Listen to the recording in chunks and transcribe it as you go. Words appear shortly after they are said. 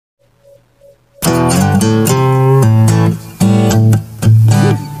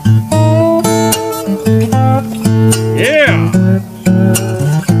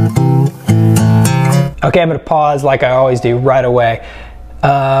Okay, I'm going to pause like I always do right away.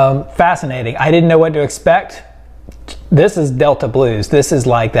 Fascinating. I didn't know what to expect. This is Delta blues. This is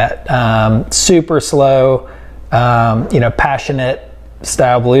like that super slow, you know, passionate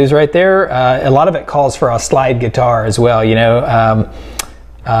style blues right there. A lot of it calls for a slide guitar as well, you know.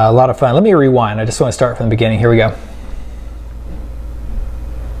 A lot of fun. Let me rewind. I just want to start from the beginning. Here we go.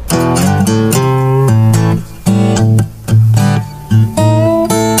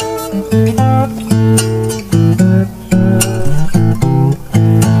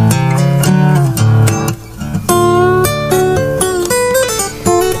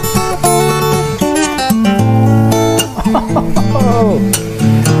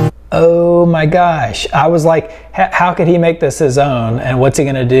 Oh my gosh. I was like, how could he make this his own? And what's he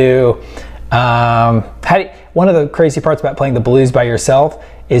gonna do? One of the crazy parts about playing the blues by yourself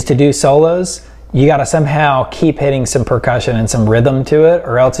is to do solos. You gotta somehow keep hitting some percussion and some rhythm to it,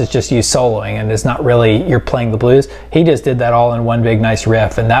 or else it's just you soloing and it's not really, you're playing the blues. He just did that all in one big nice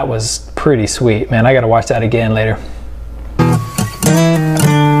riff, and that was pretty sweet. Man, I gotta watch that again later.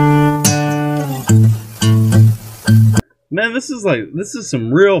 Man, this is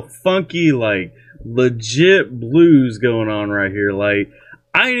some real funky, like, legit blues going on right here. Like,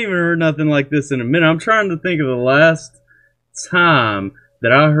 I ain't even heard nothing like this in a minute. I'm trying to think of the last time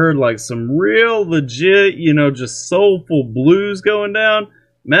that I heard, like, some real legit, you know, just soulful blues going down.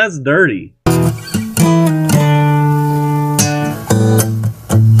 Man, that's dirty.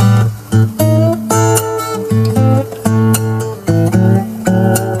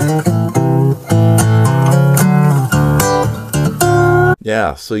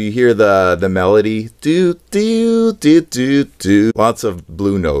 Yeah, so you hear the melody, do do do do do. Lots of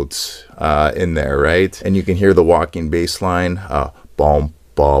blue notes in there, right? And you can hear the walking bass line, boom,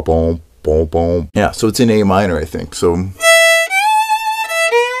 boom, boom, boom, boom. Yeah, so it's in A minor, I think. So.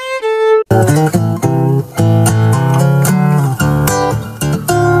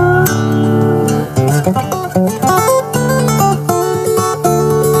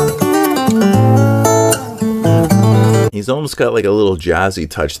 He's almost got like a little jazzy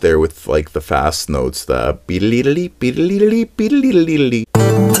touch there with like the fast notes, the beedly beedly beedly.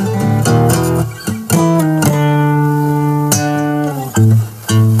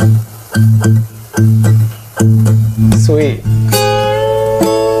 Sweet.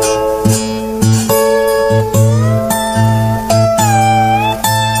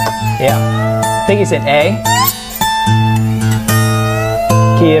 Yeah. I think he's in A.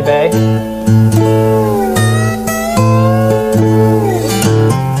 Key of A.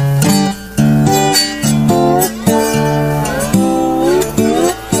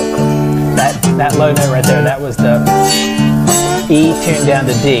 That low note right there, that was the E tuned down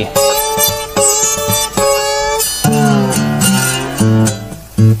to D.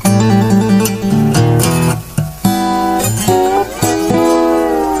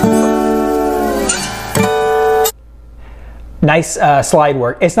 Nice slide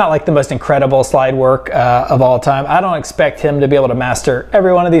work. It's not like the most incredible slide work of all time. I don't expect him to be able to master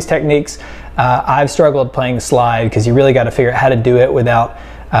every one of these techniques. I've struggled playing slide because you really got to figure out how to do it without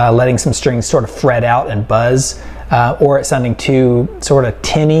letting some strings sort of fret out and buzz, or it sounding too sort of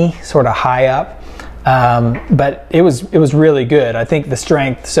tinny, sort of high up. But it was really good. I think the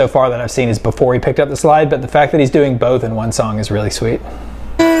strength so far that I've seen is before he picked up the slide, but the fact that he's doing both in one song is really sweet.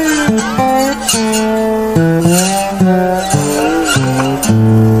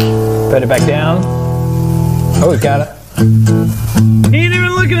 Put it back down. Oh, we got it. He ain't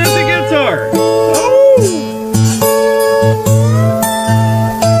even looking at the guitar. Oh.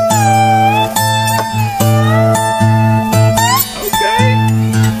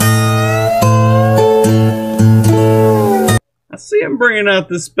 I see him bringing out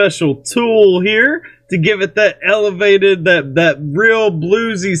this special tool here to give it that elevated, that real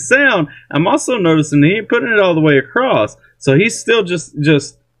bluesy sound. I'm also noticing he ain't putting it all the way across, so he's still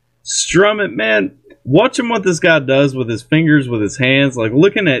just strumming. Man, watching what this guy does with his fingers, with his hands, like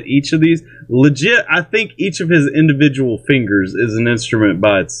looking at each of these. Legit, I think each of his individual fingers is an instrument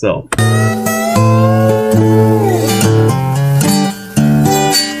by itself.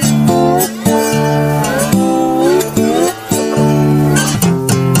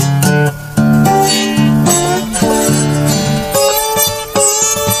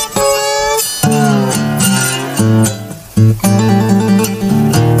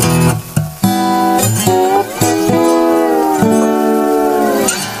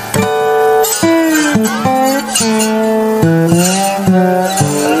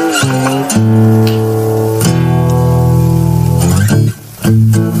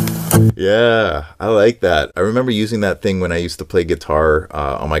 Yeah, I like that. I remember using that thing when I used to play guitar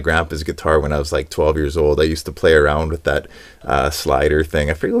on my grandpa's guitar when I was like 12 years old. I used to play around with that slider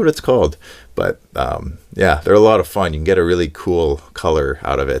thing. I forget what it's called, but yeah, they're a lot of fun. You can get a really cool color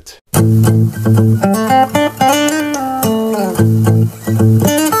out of it.